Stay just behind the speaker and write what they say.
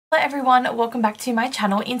Hello everyone, welcome back to my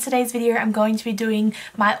channel. In today's video I'm going to be doing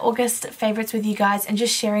my August favourites with you guys and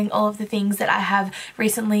just sharing all of the things that I have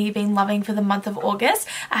recently been loving for the month of August.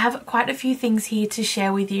 I have quite a few things here to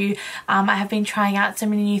share with you. I have been trying out so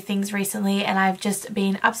many new things recently and I've just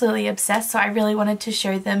been absolutely obsessed, so I really wanted to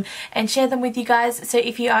show them and share them with you guys. So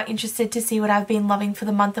if you are interested to see what I've been loving for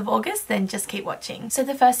the month of August, then just keep watching. So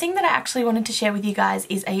the first thing that I actually wanted to share with you guys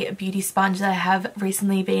is a beauty sponge that I have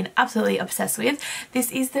recently been absolutely obsessed with.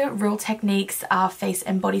 This is the Real Techniques face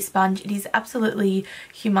and body sponge. It is absolutely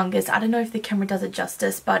humongous. I don't know if the camera does it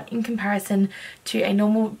justice, but in comparison to a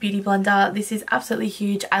normal beauty blender, this is absolutely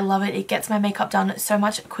huge. I love it. It gets my makeup done so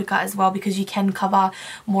much quicker as well because you can cover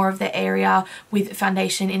more of the area with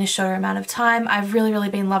foundation in a shorter amount of time. I've really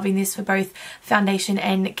been loving this for both foundation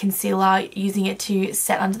and concealer, using it to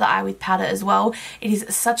set under the eye with powder as well. It is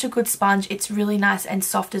such a good sponge. It's really nice and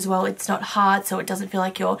soft as well. It's not hard, so it doesn't feel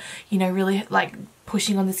like you're, you know, really like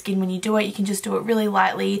pushing on the skin when you do it. You can just do it really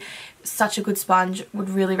lightly. Such a good sponge. Would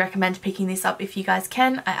really recommend picking this up if you guys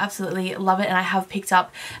can. I absolutely love it, and I have picked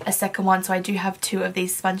up a second one, so I do have two of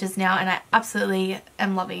these sponges now and I absolutely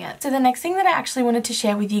am loving it. So the next thing that I actually wanted to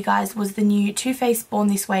share with you guys was the new Too Faced Born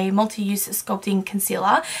This Way multi-use sculpting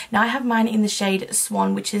concealer. Now I have mine in the shade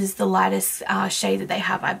Swan, which is the lightest shade that they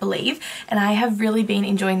have, I believe, and I have really been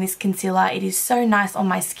enjoying this concealer. It is so nice on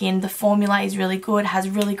my skin. The formula is really good, has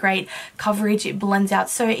really great coverage. It blends out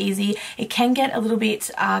so easy. It can get a little bit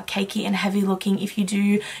cakey and heavy looking if you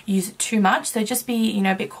do use too much, so just be, you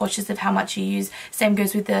know, a bit cautious of how much you use. Same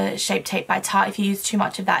goes with the Shape Tape by Tarte. If you use too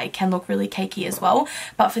much of that, it can look really cakey as well.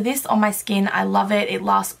 But for this on my skin, I love it. It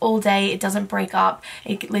lasts all day. It doesn't break up.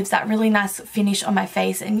 It leaves that really nice finish on my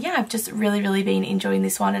face, and yeah, I've just really been enjoying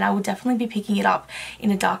this one, and I will definitely be picking it up in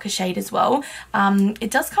a darker shade as well.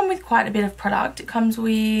 It does come with quite a bit of product. It comes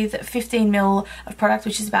with 15 ml of product,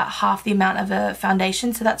 which is about half the amount of a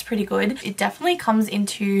foundation, so that's pretty good. It definitely comes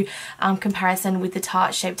into comparison with the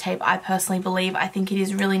Tarte Shape Tape. I personally believe, I think it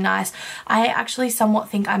is really nice. I actually somewhat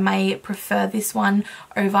think I may prefer this one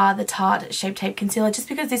over the Tarte Shape Tape concealer, just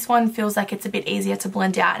because this one feels like it's a bit easier to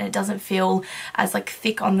blend out and it doesn't feel as like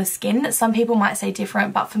thick on the skin. Some people might say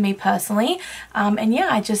different, but for me personally, and yeah,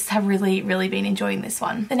 I just have really been enjoying this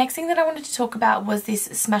one. The next thing that I wanted to talk about was this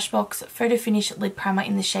Smashbox Photo Finish Lid Primer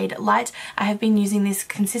in the shade Light. I have been using this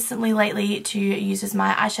consistently lately to use as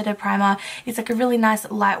my eyeshadow primer. It's like a really nice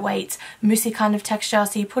lightweight moussey kind of texture,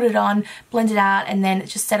 so you put it on, blend it out, and then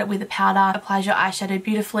just set it with a powder. Applies your eyeshadow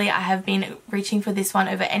beautifully. I have been reaching for this one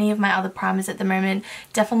over any of my other primers at the moment.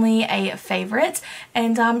 Definitely a favourite,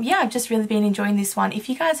 and yeah, I've just really been enjoying this one. If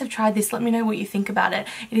you guys have tried this, let me know what you think about it.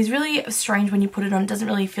 It is really strange when you put it on. It doesn't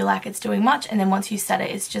really feel like it's doing much, and then once you set it,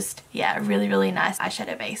 it's just, yeah, a really nice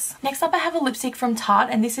eyeshadow base. Next up I have a lipstick from Tarte,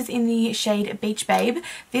 and this is in the shade Beach Babe.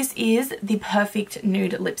 This is the perfect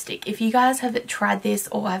nude lipstick. If you guys have tried this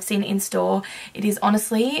or have seen it in store, it is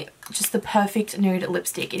honestly just the perfect nude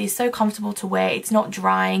lipstick. It is so comfortable to wear. It's not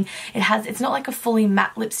drying. It's not like a fully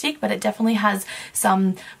matte lipstick, but it definitely has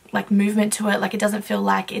some like movement to it. Like, it doesn't feel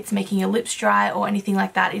like it's making your lips dry or anything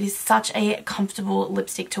like that. It is such a comfortable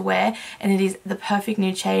lipstick to wear, and it is the perfect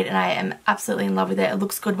nude shade, and I am absolutely in love with it. It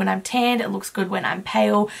looks good when I'm tanned. It looks good when I'm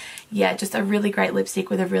pale. Yeah, just a really great lipstick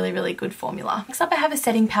with a really good formula. Next up I have a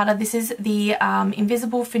setting powder. This is the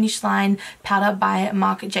Invisible Finish Line powder by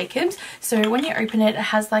Marc Jacobs. So when you open it, it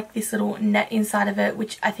has like this little net inside of it,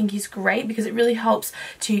 which I think is great because it really helps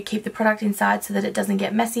to keep the product inside so that it doesn't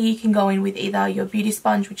get messy. You can go in with either your beauty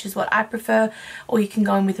sponge, which is what I prefer, or you can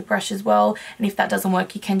go in with a brush as well, and if that doesn't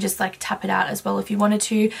work, you can just like tap it out as well if you wanted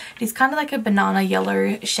to. It is kind of like a banana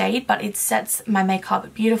yellow shade, but it sets my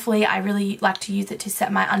makeup beautifully. I really like to use it to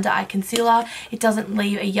set my under eye concealer. It doesn't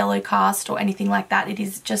leave a yellow cast or anything like that. It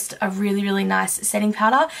is just a really nice setting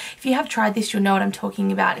powder. If you have tried this, you'll know what I'm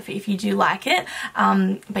talking about if you do like it.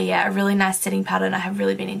 But yeah, a really nice setting powder, and I have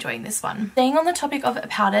really been enjoying this one. Staying on the topic of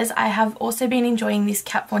powders, I have also been enjoying this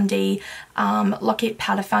Kat Von D Lock-It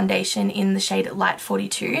Powder Foundation in the shade Light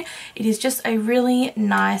 42. It is just a really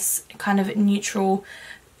nice kind of neutral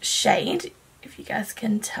shade, if you guys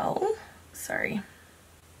can tell. Sorry.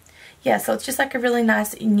 Yeah, so it's just like a really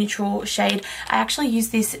nice neutral shade. I actually use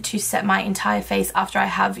this to set my entire face after I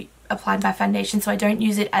have applied my foundation, so I don't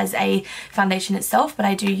use it as a foundation itself, but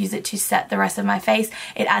I do use it to set the rest of my face.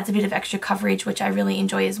 It adds a bit of extra coverage, which I really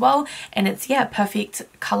enjoy as well, and it's, yeah, perfect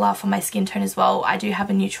colour for my skin tone as well. I do have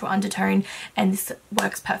a neutral undertone, and this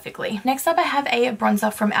works perfectly. Next up I have a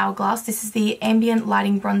bronzer from Hourglass. This is the Ambient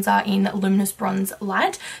Lighting Bronzer in Luminous Bronze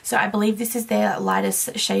Light, so I believe this is their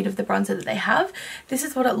lightest shade of the bronzer that they have. This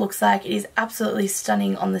is what it looks like. It is absolutely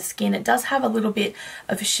stunning on the skin. It does have a little bit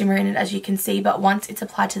of a shimmer in it, as you can see, but once it's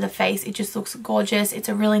applied to the face, face. It just looks gorgeous. It's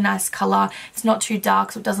a really nice colour. It's not too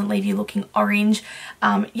dark, so it doesn't leave you looking orange.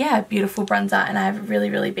 Yeah, beautiful bronzer, and I've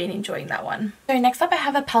really been enjoying that one. So next up I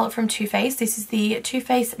have a palette from Too Faced. This is the Too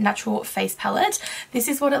Faced Natural Face Palette. This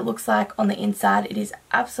is what it looks like on the inside. It is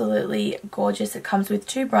absolutely gorgeous. It comes with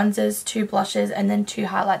 2 bronzers, 2 blushes, and then 2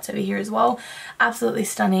 highlights over here as well. Absolutely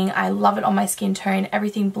stunning. I love it on my skin tone.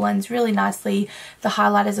 Everything blends really nicely. The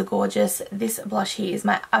highlighters are gorgeous. This blush here is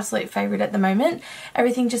my absolute favourite at the moment.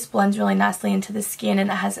 Everything just blends really nicely into the skin, and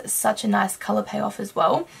it has such a nice colour payoff as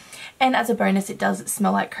well. And as a bonus, it does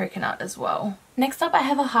smell like coconut as well. Next up I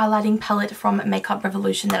have a highlighting palette from Makeup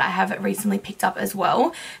Revolution that I have recently picked up as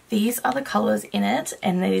well. These are the colours in it,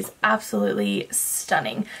 and it is absolutely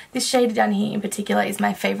stunning. This shade down here in particular is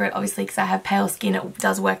my favourite, obviously because I have pale skin. It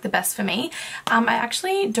does work the best for me. I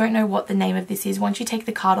actually don't know what the name of this is. Once you take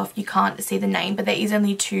the card off you can't see the name, but there is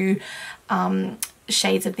only 2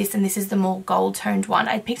 shades of this, and this is the more gold toned one.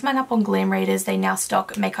 I picked mine up on Glam Raiders. They now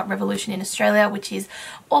stock Makeup Revolution in Australia, which is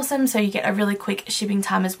awesome, so you get a really quick shipping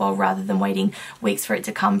time as well rather than waiting weeks for it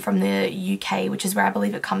to come from the UK, which is where I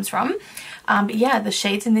believe it comes from. But yeah, the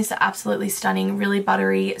shades in this are absolutely stunning, really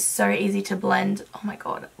buttery, so easy to blend. Oh my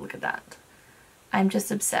god, look at that. I'm just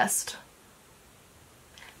obsessed.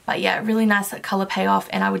 But yeah, really nice colour payoff,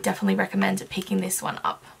 and I would definitely recommend picking this one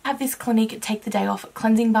up. I have this Clinique Take the Day Off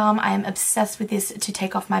cleansing balm. I am obsessed with this to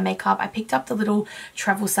take off my makeup. I picked up the little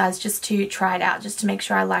travel size just to try it out, just to make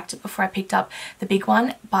sure I liked it before I picked up the big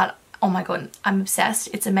one, but oh my god, I'm obsessed.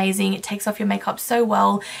 It's amazing. It takes off your makeup so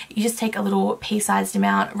well. You just take a little pea-sized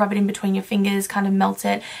amount, rub it in between your fingers, kind of melt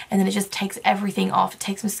it, and then it just takes everything off. It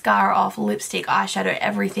takes mascara off, lipstick, eyeshadow,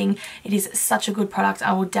 everything. It is such a good product.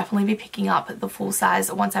 I will definitely be picking up the full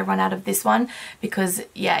size once I run out of this one, because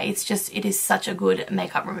yeah, it is such a good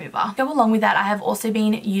makeup remover. Go along with that, I have also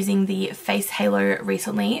been using the face halo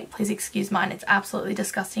recently. Please excuse mine. It's absolutely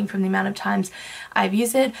disgusting from the amount of times I've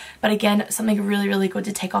used it, but again, something really good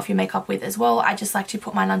to take off your makeup with as well. I just like to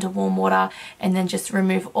put mine under warm water and then just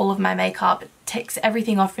remove all of my makeup. It takes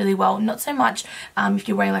everything off really well. Not so much if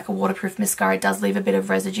you're wearing like a waterproof mascara, it does leave a bit of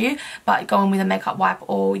residue, but go in with a makeup wipe,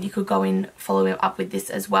 or you could go in following up with this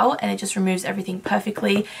as well, and it just removes everything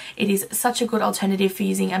perfectly. It is such a good alternative for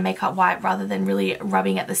using a makeup wipe rather than really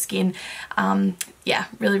rubbing at the skin. Yeah,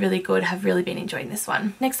 really good. Have really been enjoying this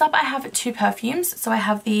one. Next up I have 2 perfumes. So I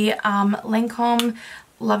have the Lancome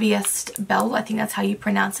Loveliest Belle, I think that's how you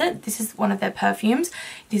pronounce it. This is one of their perfumes.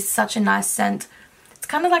 It is such a nice scent. It's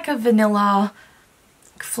kind of like a vanilla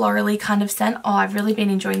florally kind of scent. Oh, I've really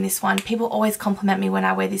been enjoying this one. People always compliment me when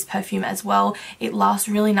I wear this perfume as well. It lasts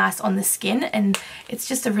really nice on the skin, and it's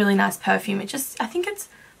just a really nice perfume. I think it's,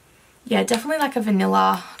 yeah, definitely like a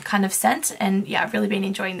vanilla kind of scent, and yeah, I've really been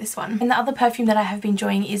enjoying this one. And the other perfume that I have been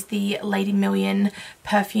enjoying is the Lady Million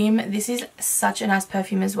perfume. This is such a nice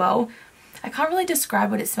perfume as well. I can't really describe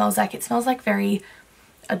what it smells like. It smells like very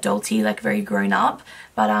adulty, like very grown up,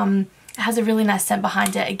 but it has a really nice scent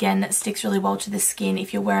behind it. Again, it sticks really well to the skin.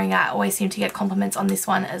 If you're wearing it, I always seem to get compliments on this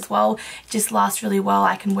one as well. It just lasts really well.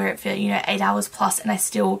 I can wear it for, you know, 8 hours plus, and I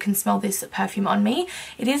still can smell this perfume on me.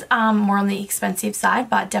 It is more on the expensive side,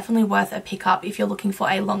 but definitely worth a pickup if you're looking for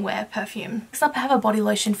a long wear perfume. Next up I have a body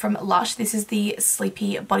lotion from Lush. This is the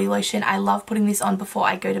Sleepy body lotion. I love putting this on before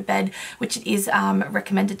I go to bed, which it is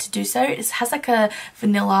recommended to do so. It has like a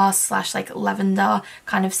vanilla / like lavender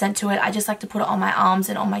kind of scent to it. I just like to put it on my arms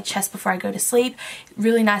and on my chest before I go to sleep.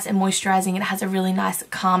 Really nice and moisturizing. It has a really nice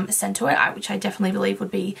calm scent to it, which I definitely believe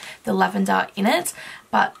would be the lavender in it.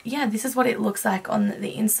 But yeah, this is what it looks like on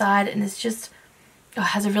the inside, and it's just, it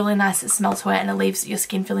has a really nice smell to it, and it leaves your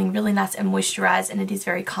skin feeling really nice and moisturized, and it is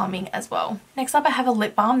very calming as well. Next up I have a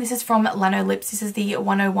lip balm. This is from Lano Lips. This is the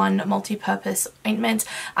 101 multi-purpose ointment.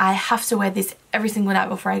 I have to wear this every single night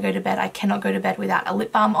before I go to bed. I cannot go to bed without a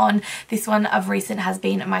lip balm on. This one of recent has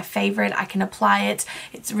been my favorite. I can apply it.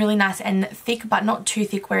 It's really nice and thick, but not too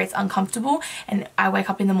thick where it's uncomfortable, and I wake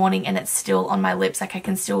up in the morning and it's still on my lips. Like I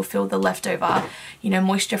can still feel the leftover, you know,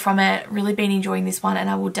 moisture from it. Really been enjoying this one, and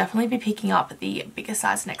I will definitely be picking up the bigger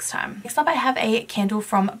size next time. Next up I have a candle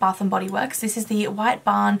from Bath & Body Works. This is the White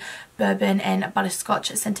Barn Bourbon and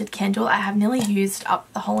Butterscotch scented candle. I have nearly used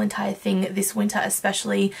up the whole entire thing this winter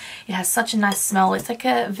especially. It has such a nice smell. It's like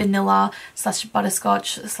a vanilla /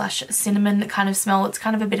 butterscotch / cinnamon kind of smell. It's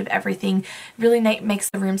kind of a bit of everything. Really makes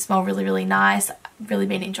the room smell really nice. Really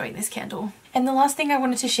been enjoying this candle. And the last thing I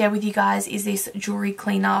wanted to share with you guys is this jewelry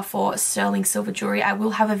cleaner for sterling silver jewelry. I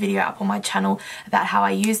will have a video up on my channel about how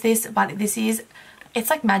I use this, but this is it's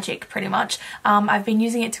like magic pretty much. I've been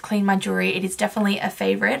using it to clean my jewelry. It is definitely a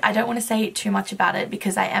favorite. I don't want to say too much about it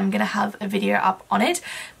because I am going to have a video up on it,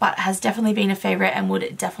 but has definitely been a favorite and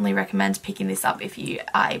would definitely recommend picking this up if you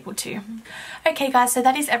are able to. Okay guys, so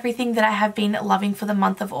that is everything that I have been loving for the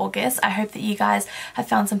month of August. I hope that you guys have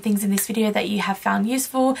found some things in this video that you have found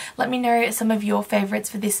useful. Let me know some of your favorites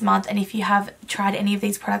for this month, and if you have tried any of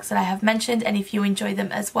these products that I have mentioned and if you enjoy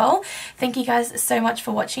them as well. Thank you guys so much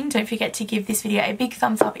for watching. Don't forget to give this video a big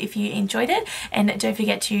thumbs up if you enjoyed it, and don't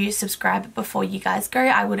forget to subscribe before you guys go.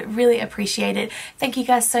 I would really appreciate it. Thank you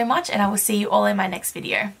guys so much, and I will see you all in my next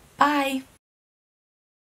video. Bye!